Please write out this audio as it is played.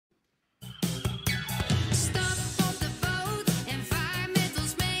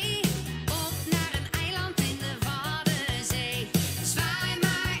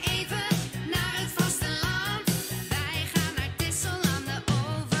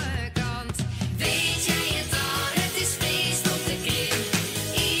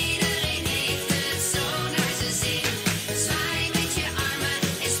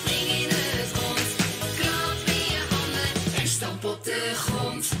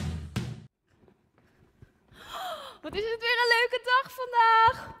Wat is het weer een leuke dag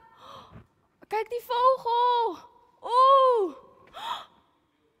vandaag. Kijk die vogel. Oeh.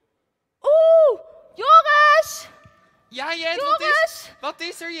 Oeh. Joris. Ja, Jet, Joris. wat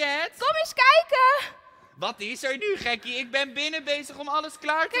is er, Jet? Kom eens kijken. Wat is er nu, gekkie? Ik ben binnen bezig om alles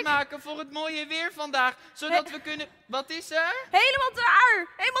klaar te maken voor het mooie weer vandaag. Zodat we kunnen... Wat is er? Helemaal daar.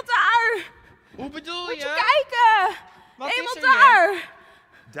 Helemaal daar. Hoe bedoel Moet je? je kijken. Wat Helemaal is er, daar. Jet?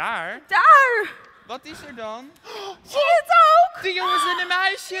 Daar? Daar. Wat is er dan? Zie je het ook? De jongens en de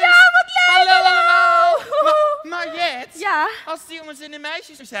meisjes! Ja, wat leuk! Hallo allemaal! Maar Jet, Ja. als de jongens en de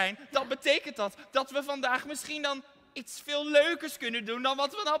meisjes er zijn, dan betekent dat we vandaag misschien dan iets veel leukers kunnen doen dan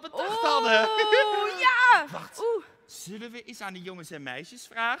wat we al bedacht hadden. Oeh, ja. Wacht, Oeh. zullen we eens aan de jongens en meisjes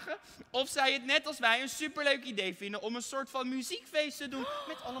vragen of zij het net als wij een superleuk idee vinden om een soort van muziekfeest te doen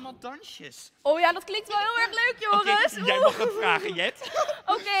met allemaal dansjes? Oh ja, dat klinkt wel heel erg leuk, Joris. Oké, jij mag het vragen, Jet.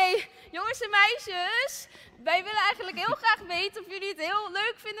 Oké, jongens en meisjes, wij willen eigenlijk heel graag weten of jullie het heel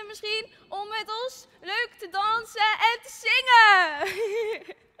leuk vinden misschien om met ons leuk te dansen en te zingen.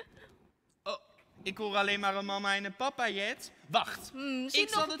 Oh, ik hoor alleen maar een mama en een papa, Jet. Wacht, misschien ik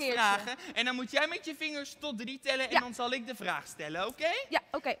nog zal een het keertje. vragen en dan moet jij met je vingers tot 3 tellen en Ja. dan zal ik de vraag stellen, oké? Ja,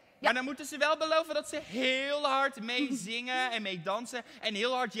 oké. Ja. Maar dan moeten ze wel beloven dat ze heel hard mee zingen en mee dansen en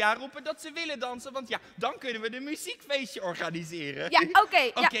heel hard ja roepen dat ze willen dansen, want ja, dan kunnen we de muziekfeestje organiseren. Ja, oké.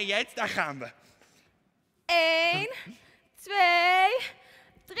 Ja. Oké, Jet, daar gaan we. 1, 2,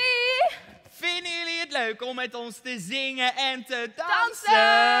 3. Vinden jullie het leuk om met ons te zingen en te dansen?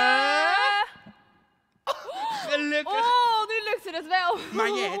 Dansen! Gelukkig. Oh, nu lukte het wel. Maar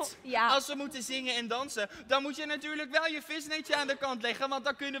Jet, Ja. als we moeten zingen en dansen, dan moet je natuurlijk wel je visnetje aan de kant leggen, want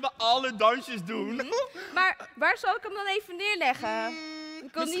dan kunnen we alle dansjes doen. Maar waar zal ik hem dan even neerleggen?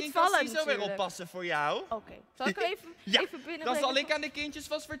 Ik wil Misschien niet kan vallen Siso weer natuurlijk. oppassen voor jou. Oké, zal ik hem even, Ja, even binnen dan zal ik aan de kindjes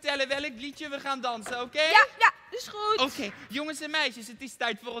vast vertellen welk liedje we gaan dansen, oké? Ja, ja, is goed. Oké, jongens en meisjes, het is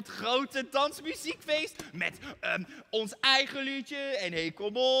tijd voor het grote dansmuziekfeest met ons eigen liedje en hey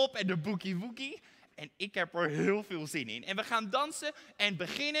kom op en de boekie woekie. En ik heb er heel veel zin in. En we gaan dansen en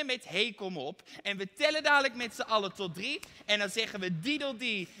beginnen met hey kom op. En we tellen dadelijk met z'n allen tot 3. En dan zeggen we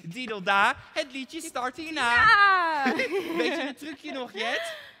diedeldie, diedelda. Het liedje start hierna. Ja. Weet je het trucje nog,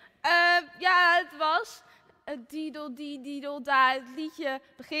 Jet? Ja, het was diedelda. Het liedje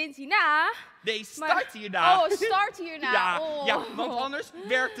begint hierna. Nee, Maar- start hierna. Oh, start hierna. Ja, Oh. ja, want anders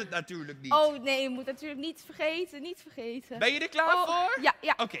werkt het natuurlijk niet. Oh nee, je moet natuurlijk niet vergeten, niet vergeten. Ben je er klaar Oh, voor? Ja,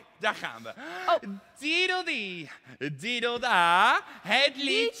 ja. Oké, daar gaan we. Oh. Diedeldie, diedelda. Het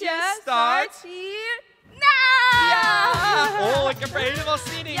liedje start. start hierna. Ja! Oh, ik heb er helemaal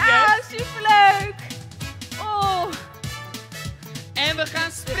zin in, Ja, Jet. superleuk. Oh, En we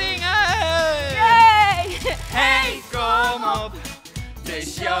gaan springen! yay. Hey, kom op! De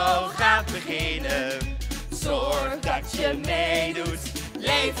show gaat beginnen. Zorg dat je meedoet.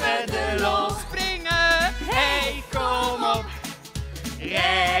 Leven de lol. Springen! Hey, kom op!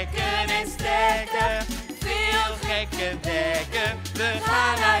 Rekken en strekken. Veel gekke dekken. We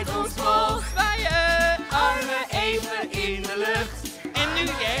gaan uit ons bol. Zwaaien! Armen even in de lucht. En nu,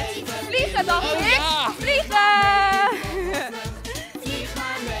 Jet. Vliegen dan, Oh, Rick. ja. Vliegen.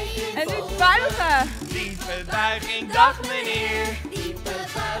 En nu buigen. Diepe buiging, dag meneer. Diepe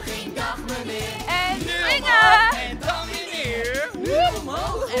buiging, dag meneer. En Nu springen. omhoog en dan weer neer.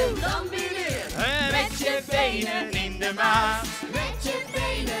 Omhoog en dan weer weer. Met je benen in de maat. Met je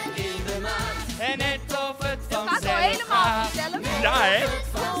benen in de maat. En net of het Gaat wel vanzelf helemaal gaat. vanzelf. Ja, hè? Het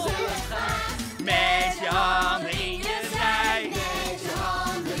vanzelf gaat. Met je handen in je zij. Met je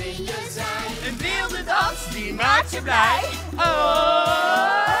handen in je zij. Een wilde dans, die maakt je blij. Oh,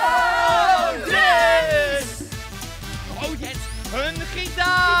 dus. Oh, Jet, een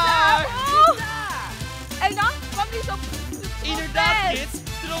gitaar. Oh. En dan kwam die zo. Inderdaad, Jet,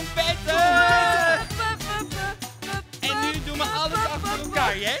 trompetten. En nu doen we alles achter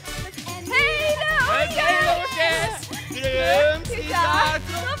elkaar, Jet. Het hele orkest. Drum, gitaar,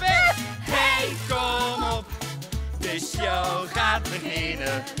 trompet. Hey, kom op. De show gaat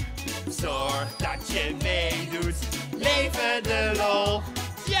beginnen. Zorg dat je meedoet. Leven de lol.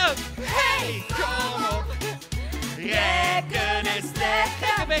 Yo, hey, kom op. Rekken en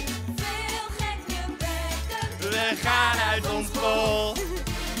strekken. Veel gekke bekken. We gaan uit ons bol.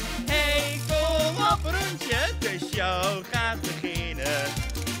 Hey, kom op, rondje. De show gaat beginnen.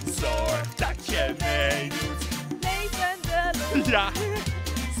 Zorg dat je meedoet. Levende lol. Ja.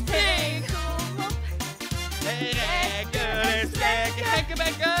 Spring. Rekken en strekken. Gekke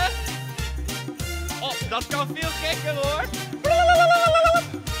bekken. Oh, dat kan veel gekker hoor.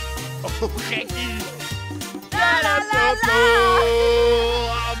 Oh, gekkie. La la la la.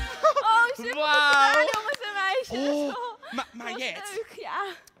 Oh, Oh, super Wauw. gedaan, jongens en meisjes. Oh, Jet, leuk, ja.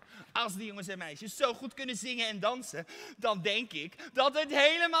 als die jongens en meisjes zo goed kunnen zingen en dansen, dan denk ik dat het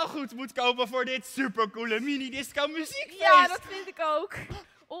helemaal goed moet komen voor dit supercoole Minidisco muziekfeest. Ja, dat vind ik ook.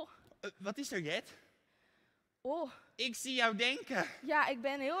 Oh, Wat is er, Jet? oh. Ik zie jou denken. Ja, ik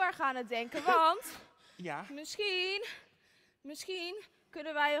ben heel erg aan het denken, want Ja? misschien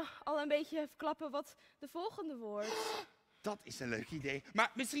kunnen wij al een beetje verklappen wat de volgende wordt. Dat is een leuk idee.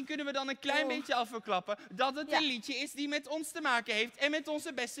 Maar misschien kunnen we dan een klein beetje al verklappen dat het een liedje is die met ons te maken heeft en met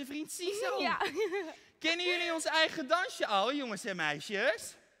onze beste vriend Siso. Ja. Kennen jullie ons eigen dansje al, jongens en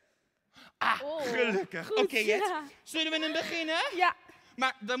meisjes? Gelukkig. goed, Oké, Jet. ja. Zullen we hem beginnen? Ja.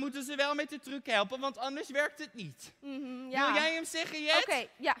 Maar dan moeten ze wel met de truc helpen, want anders werkt het niet. Ja. Wil jij hem zeggen, Jet? Oké,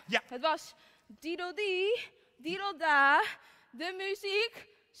 ja. Ja. Het was diddle-dee, diddle-da. De muziek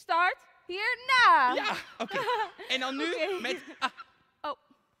start hierna. Ja, oké. En dan nu met... Oh.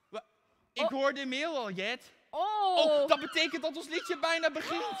 Ik hoor de mail al, Jet. Oh. Dat betekent dat ons liedje bijna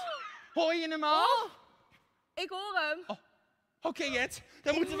begint. Hoor je hem al? Oh. Ik hoor hem. Oké, Jet,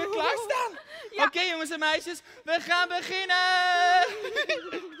 dan moeten we klaarstaan. Ja. Oké, jongens en meisjes, we gaan beginnen.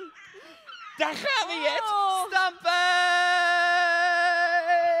 Daar gaan we, Jet. Oh. Stampen.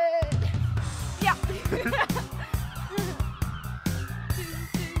 Ja.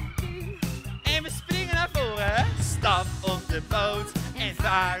 En we springen naar voren. Stap op de boot en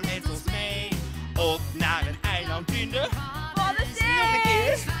vaar met ons mee. Op naar een eiland in de... Wat is dit? Nog een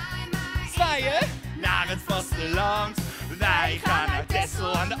keer. Zwaaien naar het vasteland. Wij gaan naar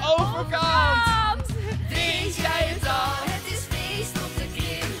Texel aan de overkant. Weet jij het al? Het is feest op de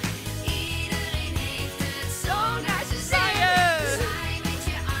Krim. Iedereen heeft het zo naar zijn zin. Zwaai met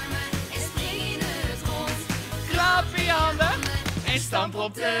je armen en spring in het rond. Klap in je handen en stamp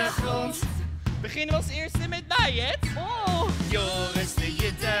op de grond. Beginnen we als eerste met mij, Jet. Oh. Joris de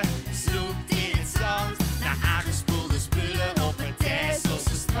Jutter zoekt in het zand naar aangespoelde spullen op het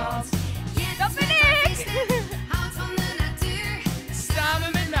Texelse strand. Dat ben ik. Houd van de natuur.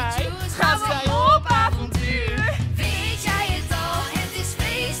 Samen met mij gaan zij op avontuur. Weet jij het al? Het is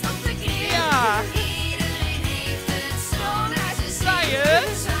feest op de Krim. Ja. Iedereen heeft het zo naar zijn zin.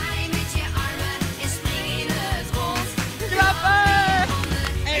 Zwaaien. Zwaai met je armen en spring in het rond.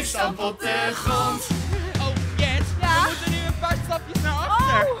 Klappen en stamp op de grond. Oh, Jet, we moeten nu een paar stapjes naar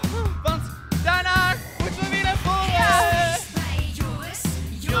achter. Want daarna moeten we weer naar voren. Bij Joris,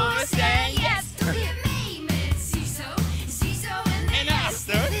 Joris en Jet. doe je mee met Siso en de En naar rest.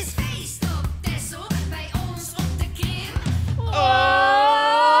 achter. Het is feest op Texel, bij ons op de Krim.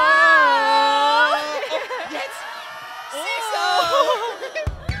 Jet. Siso.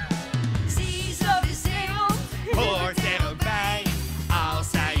 Siso de zeehond, Hoort er ook bij. Als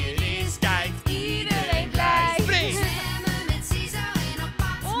hij er is, kijkt iedereen blij. Spring. zwemmen met Siso en op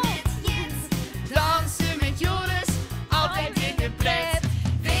pad met Jet. Dansen met Joris, altijd in de pret.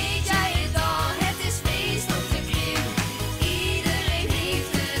 Weet jij het al? Het is feest op de Krim. Iedereen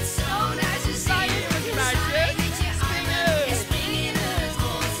heeft het zo naar zijn zin. Meisjes, Met je armen en spring in het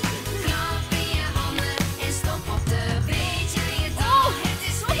rond. Klap in je handen en stomp op de. Weet jij het al? Het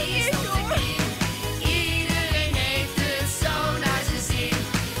is feest op de Krim. Iedereen heeft het zo naar zijn zin.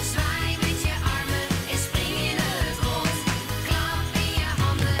 Zwaai met je armen en spring in het rond. Klap in je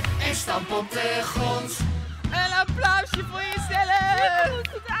handen En stamp op de grond. Een applausje voor jezelf. Goed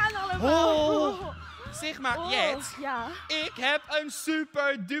gedaan allemaal. Oh. Zeg maar, Jet, Ja. ik heb een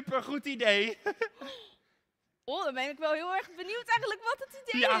super duper goed idee. Oh, dan ben ik wel heel erg benieuwd eigenlijk wat het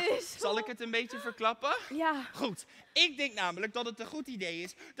idee Ja, is. zal ik het een beetje verklappen? Ja. Goed, ik denk namelijk dat het een goed idee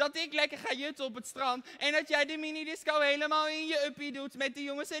is dat ik lekker ga jutten op het strand en dat jij de minidisco helemaal in je uppie doet met de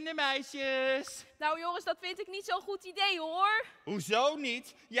jongens en de meisjes. Nou Joris, dat vind ik niet zo'n goed idee hoor. Hoezo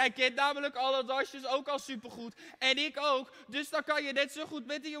niet? Jij kent namelijk alle dansjes ook al supergoed en ik ook, dus dan kan je net zo goed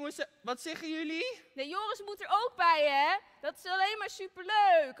met de jongens... Wat zeggen jullie? Nee, Joris moet er ook bij hè. Dat is alleen maar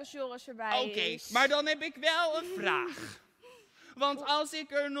superleuk als Joris erbij Oké, is. maar dan heb ik wel een vraag. Want als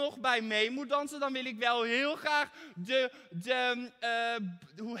ik er nog bij mee moet dansen, dan wil ik wel heel graag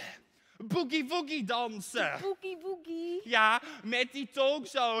boogie woogie dansen. Boogie boogie. Ja, met die toon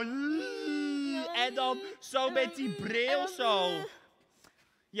zo. En dan zo met die bril zo.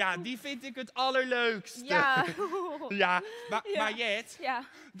 Ja, die vind ik het allerleukste. Ja. Ja, maar Jet, Ja.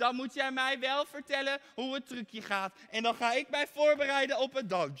 dan moet jij mij wel vertellen hoe het trucje gaat. En dan ga ik mij voorbereiden op het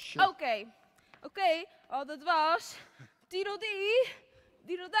dansje. Oké. Oh, dat was... Diddle-dee,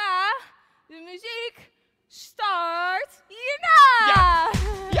 diddle-da. De muziek start hierna.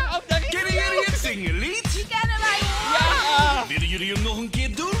 Ja, oh, daar is Kennen jullie het zingenlied? Die kennen wij hoor. Ja! Willen jullie hem nog een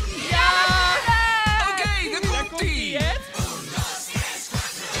keer doen? Ja! Oké, daar komt-ie.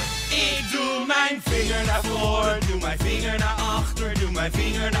 Ik doe mijn vinger naar voor, doe mijn vinger naar af. mijn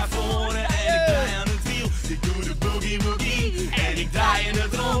vinger naar voren en ik draai aan het wiel. Ik doe de boogie woogie en ik draai in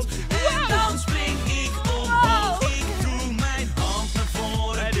het rond. En dan spring ik omhoog. Ik doe mijn hand naar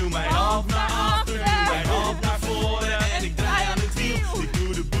voren, doe mijn hand naar achter, doe mijn hand naar voren en ik draai aan het wiel. Ik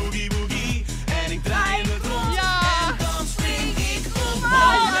doe de boogie woogie en ik draai in het rond. En dan spring ik omhoog.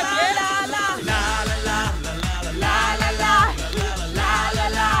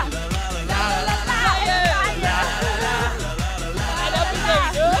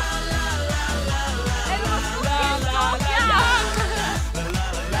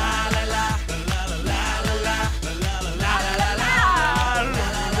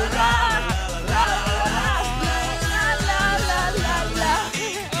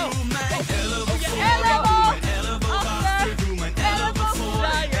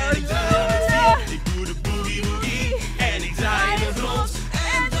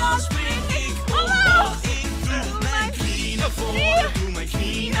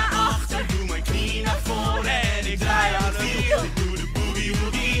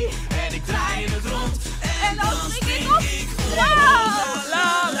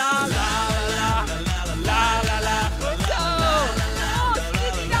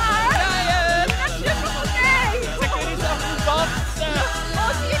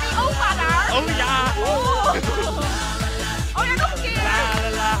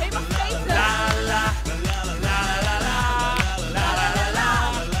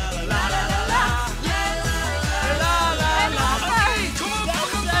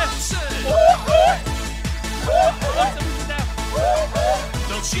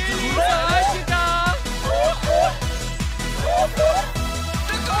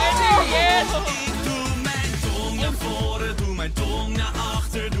 Ik doe mijn tong naar voren, doe mijn tong naar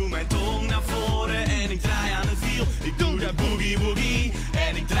achter, doe mijn tong naar voren en ik draai aan het wiel. Ik doe de boogie woogie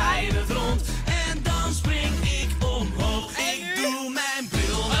en ik draai in het rond en dan spring ik omhoog. Ik doe mijn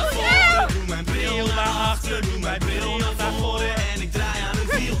bril naar voren, doe mijn bril naar achter, doe mijn bril naar voren en ik draai aan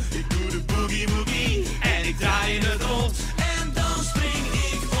het wiel. Ik doe de boogie woogie en ik draai in het rond en dan spring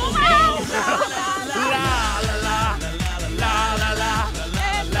ik omhoog.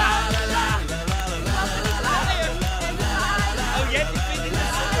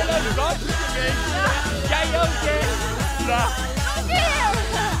 Jij ook, hè? Ja. Nog een keer!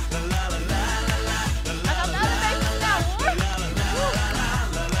 Hij gaat wel een beetje snel, hoor.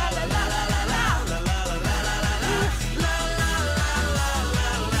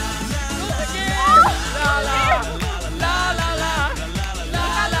 Nog een keer! La la la la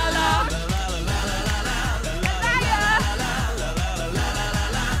la la la la.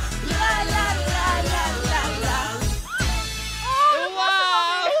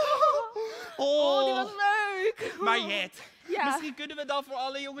 Oh, die was leuk! Maar Jet, Ja. misschien kunnen we dan voor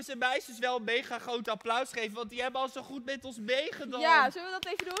alle jongens en meisjes wel een mega groot applaus geven, want die hebben al zo goed met ons meegedaan. Ja, zullen we dat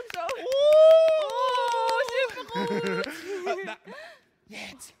even doen? Zo. Supergoed!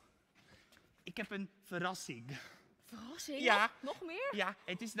 Jet, ik heb een verrassing. Verrassing? Ja. Nog meer? Ja,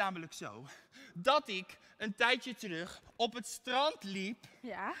 het is namelijk zo dat ik een tijdje terug op het strand liep.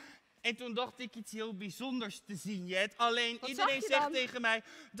 Ja. En toen dacht ik iets heel bijzonders te zien, Jet. Alleen Wat iedereen zag je zegt dan? tegen mij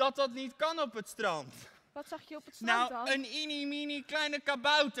dat dat niet kan op het strand. Wat zag je op het strand Nou, dan? een mini kleine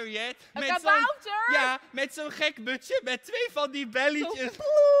kabouter, Jet. Een Met zo'n- kabouter? Ja, met zo'n gek butje met 2 van die belletjes.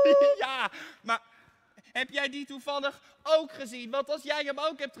 Ja, maar heb jij die toevallig ook gezien? Want als jij hem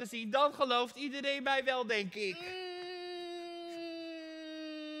ook hebt gezien, dan gelooft iedereen mij wel, denk ik.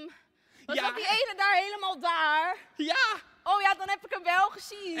 Was Ja. dat die ene daar helemaal daar? Ja, Oh ja, dan heb ik hem wel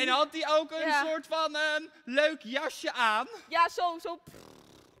gezien. en had hij ook een Ja. soort van leuk jasje aan? Ja, zo.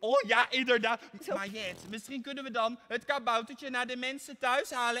 Oh ja, inderdaad. Zo. Maar Jet, misschien kunnen we dan het kaboutertje naar de mensen thuis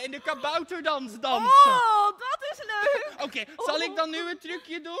halen en de kabouterdans dansen. Oh, dat is leuk. Oké, zal ik dan nu een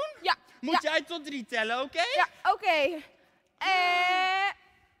trucje doen? Ja. Moet jij tot 3 tellen, oké? Ja, oké.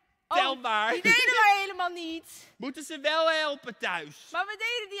 Tel maar. Die deden we helemaal niet. Moeten ze wel helpen thuis? Maar we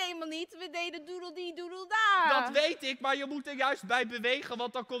deden die helemaal niet. We deden doedeldie doedelda. Dat weet ik, maar je moet er juist bij bewegen,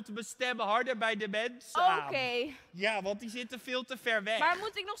 want dan komt mijn stem harder bij de mensen aan. Oké. Ja, want die zitten veel te ver weg. Maar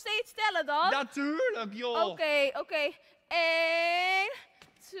moet ik nog steeds tellen dan? Natuurlijk, joh. Oké. 1,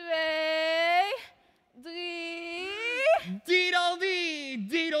 2, 3. Diedeldie,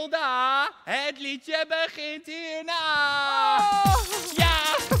 diedelda, het liedje begint hierna. Oh. Ja,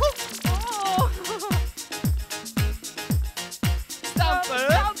 Oh. stampen.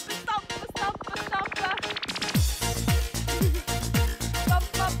 Stampen.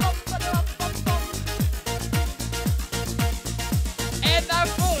 En naar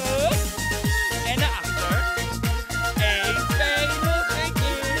voren. En naar achter. 1, 2, nog een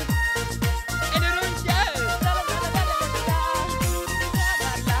keer. En een rondje.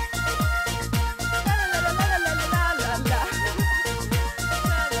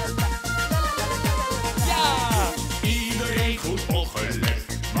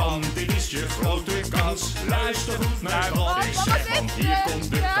 want dit is je grote kans. Luister goed naar wat ik zeg, want hier komt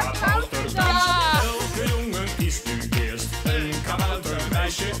de kabouterdans. Elke jongen kiest nu eerst een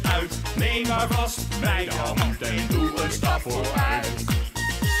kaboutermeisje uit. Neem haar vast bij de hand en doe een stap vooruit.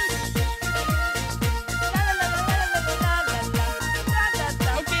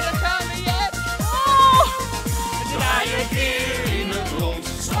 Oké, dan gaan we, Jet. Draai een keer in het rond,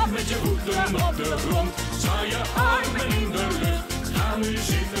 stap met je voeten op de grond. Zwaai je armen in de lucht, ga nu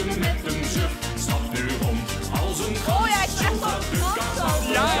zitten met een zucht. Stap nu rond als een gans, zo gaat de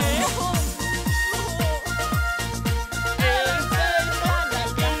kabouter. Ja, hè?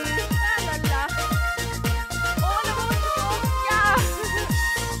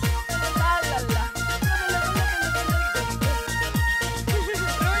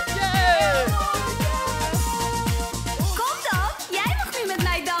 Kom dan, jij mag nu met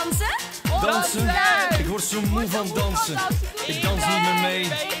mij dansen. Dansen? Ik word zo moe van dansen. Ik dans niet meer mee.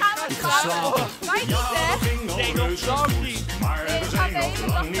 Ik ga slapen. Ja, dat ging al reuze goed, maar we zijn nog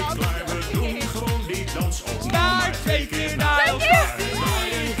lang niet klaar. We doen gewoon die dans op Maar 2 keer naar elkaar.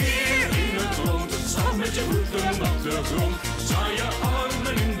 Draai een keer in het rond, stap met je voeten op de grond. Zwaai je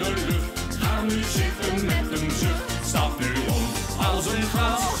armen in de lucht, ga nu zitten met een zucht. Stap nu rond als een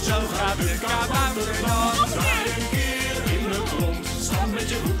gans, zo gaat de kabouterdans. Draai een keer in het rond, stap met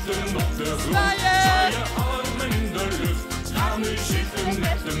je voeten op de grond. Zwaai je armen in de lucht, ga nu zitten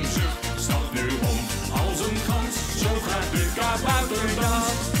met een zucht. Stap nu rond als een gans, zo gaat de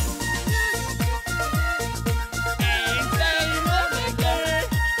kabouterdans. 1, 2, nog een keer.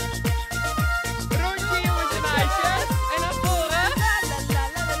 Rondje, jongens en meisjes. En naar voren.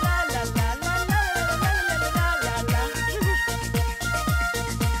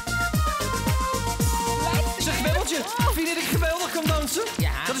 Zeg, Belletje, vind je dat ik geweldig kan dansen?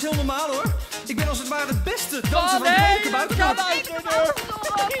 Ja. Dat is heel normaal hoor. Ik ben als het ware het beste danser van de hele buitenkant.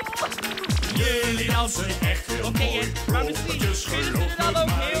 Jullie dansen echt heel mooi. maar misschien Rolletjes, kunnen geloof ze er dan me ook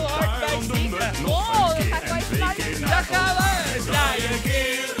maar. heel hard bij Daarom doen we het zingen. nog Oh, een keer dat gaat en wel 2 keer even Daar naar gaan we. Draai een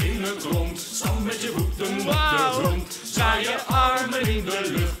keer in het rond, stamp met je voeten op de Wauw. grond. Zwaai je armen in de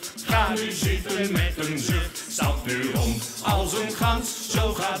lucht, ga nu zitten met een zucht. Stap nu rond als een gans,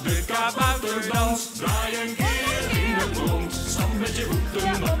 zo gaat de kabouterdans. Draai een keer in het rond, stamp met je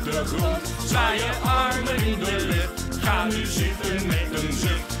voeten op de grond. Zwaai je armen in de lucht, ga nu zitten met een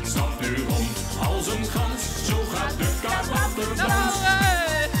zucht. Stap nu rond als een gans, zo gaat de kabouterdans.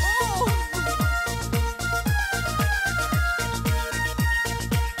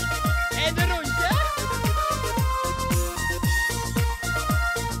 En een rondje.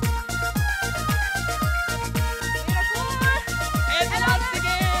 En de laatste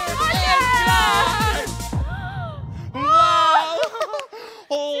keer. En klaar. Wauw.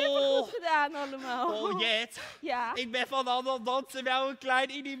 Oh. Goed gedaan allemaal. Oh, Jet. Ja. Ik ben van al dat dansen wel een klein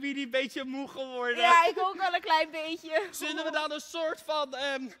mini beetje moe geworden. Ja, ik ook wel een klein beetje. Zullen we dan een soort van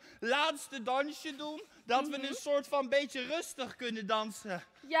laatste dansje doen? Dat we een soort van beetje rustig kunnen dansen.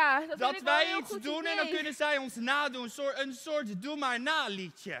 Ja, dat vind Dat ik wel een wij heel iets goed doen en dan idee. kunnen zij ons nadoen. Een soort doe maar na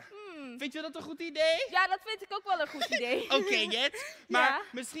liedje. Vind je dat een goed idee? Ja, dat vind ik ook wel een goed idee. Oké, Jet. Maar Ja.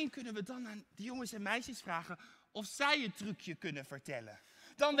 misschien kunnen we dan aan die jongens en meisjes vragen of zij het trucje kunnen vertellen.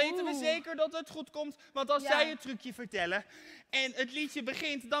 Dan weten we Oeh. zeker dat het goed komt. Want als Ja. zij het trucje vertellen en het liedje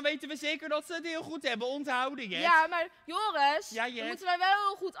begint, dan weten we zeker dat ze het heel goed hebben onthouden, Jet. Ja, maar Joris, Ja, Jet? dan moeten wij wel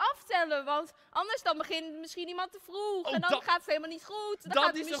heel goed aftellen, want anders dan begint misschien iemand te vroeg Oh, en dan dat- gaat het helemaal niet goed. Dan Dat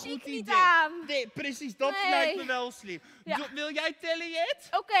gaat de is een muziek goed niet idee. aan. Nee, precies, dat Nee. lijkt me wel slim. Ja. Wil jij tellen, Jet?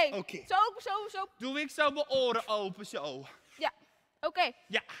 Oké, Oké. zo. Doe ik zo mijn oren open, zo. Ja, oké.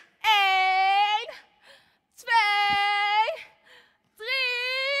 Ja. 1, 2, 3.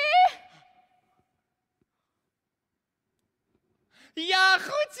 Ja,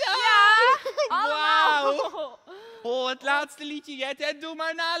 goed zo! Ja, Wauw! allemaal. Oh, het laatste liedje, Jet, hè? Doe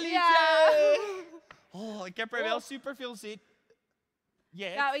maar na liedje! Ja. Oh, ik heb er wel super veel zin.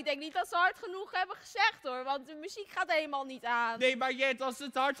 Jet? Nou, ik denk niet dat ze hard genoeg hebben gezegd hoor, want de muziek gaat helemaal niet aan. Nee, maar Jet, als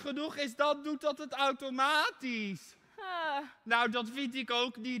het hard genoeg is, dan doet dat het automatisch. Ah, Nou, dat vind ik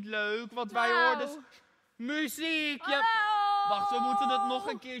ook niet leuk, want wij nou. hoorden muziek. Ja. Oh. Wacht, we moeten het nog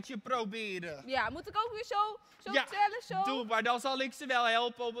een keertje proberen. Ja, moet ik ook weer zo Ja, tellen? Zo? Doe, maar dan zal ik ze wel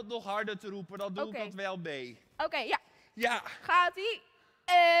helpen om het nog harder te roepen. Dan doe Oké. ik dat wel mee. Oké, ja. Ja. Gaat-ie.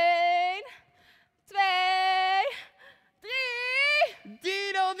 1, 2, 3.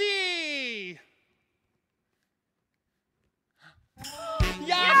 Diddeldi! Ja,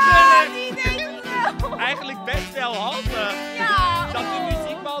 Ja, gelukkig! die deed het wel. Eigenlijk best wel handig. Ja. Dat de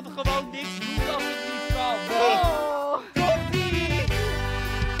muziekman gewoon niks doet als het niet kan. Oh.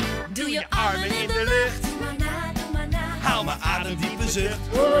 Doe je armen in de lucht. Doe maar na, doe maar na. Haal maar adem diep eens zucht.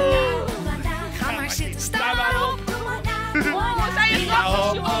 Ga maar zitten, sta maar op. Zijn je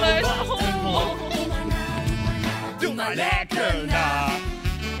grapjes, jongens? Doe maar lekker na.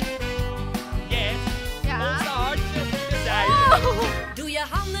 Yes, onze hartjes zijn. Doe je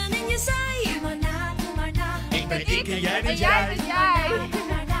handen in je zij. Doe maar na, doe maar na. Ik ben ik en jij En bent jij jij. bent jij. Doe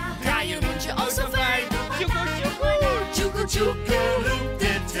maar na. Draai je rondje als een fijn. Tjoekoe, Tjoeke, tjoeke. roep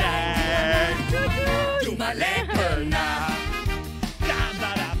de trein. Doe maar lekker na. Da,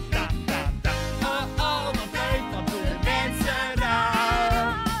 da, da, da, da, da. Oh, wat leuk, wat doen de mensen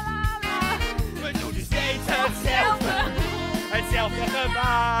nou? We doen dus steeds hetzelfde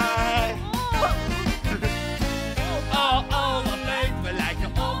gebaar. Oh, wat leuk, we lijken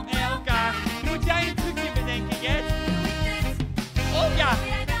op elkaar. Moet jij een trucje bedenken, Jet? Oh ja.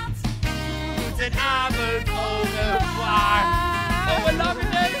 Goedenavond, au revoir. Oh, een lange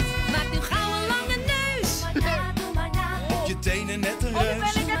neus. Maak nu gauw een lange neus. Op je tenen net een Ben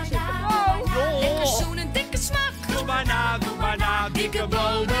reus. ik echt superboos? Lekker zoenen, dikke smak. Doe maar na, dikke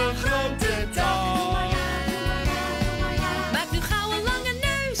bomen, grote taal. Maak nu gauw een lange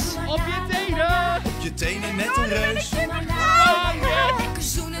neus. Op je tenen. Op je tenen net een reus. Oh, yes. Lekker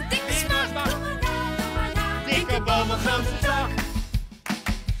zoenen, dikke smak. Dikke bomen, grote tak.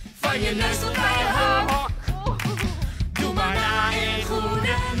 Van je neus tot bij je hak. Doe maar na in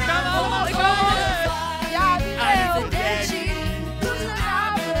goede naam. allemaal komen. Ja, wie wil? Arrivederci.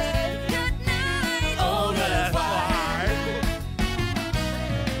 Goedenavond. Au revoir.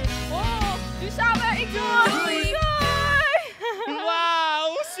 Oh, nu samen. Ik doe. Doei.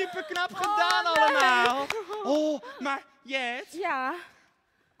 Wauw, super knap gedaan allemaal. Oh, maar Jet, Ja.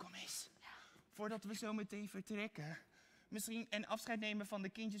 kom eens. Voordat we zo meteen vertrekken, misschien en afscheid nemen van de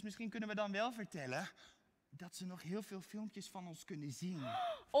kindjes, misschien kunnen we dan wel vertellen dat ze nog heel veel filmpjes van ons kunnen zien.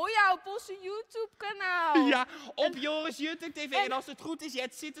 Oh ja, op onze YouTube-kanaal. Ja, op Joris Jutter TV. En als het goed is,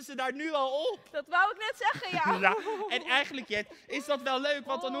 Jet, zitten ze daar nu al op. Dat wou ik net zeggen, ja. Ja, en eigenlijk, Jet, is dat wel leuk,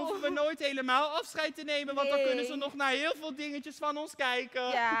 want dan hoeven we nooit helemaal afscheid te nemen, want dan Nee. kunnen ze nog naar heel veel dingetjes van ons kijken.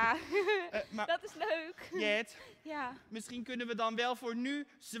 Ja, Maar dat is leuk. Jet, Ja. misschien kunnen we dan wel voor nu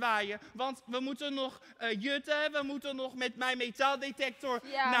zwaaien, want we moeten nog jutten, we moeten nog met mijn metaaldetector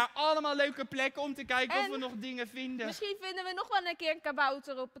Ja. naar allemaal leuke plekken om te kijken of En we nog dingen vinden. Misschien vinden we nog wel een keer een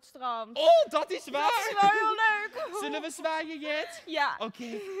kabouter op het strand. Oh, dat is waar! Dat is wel heel leuk. Zullen we zwaaien, Jet? Ja.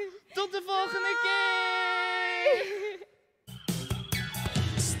 Oké, tot de volgende keer!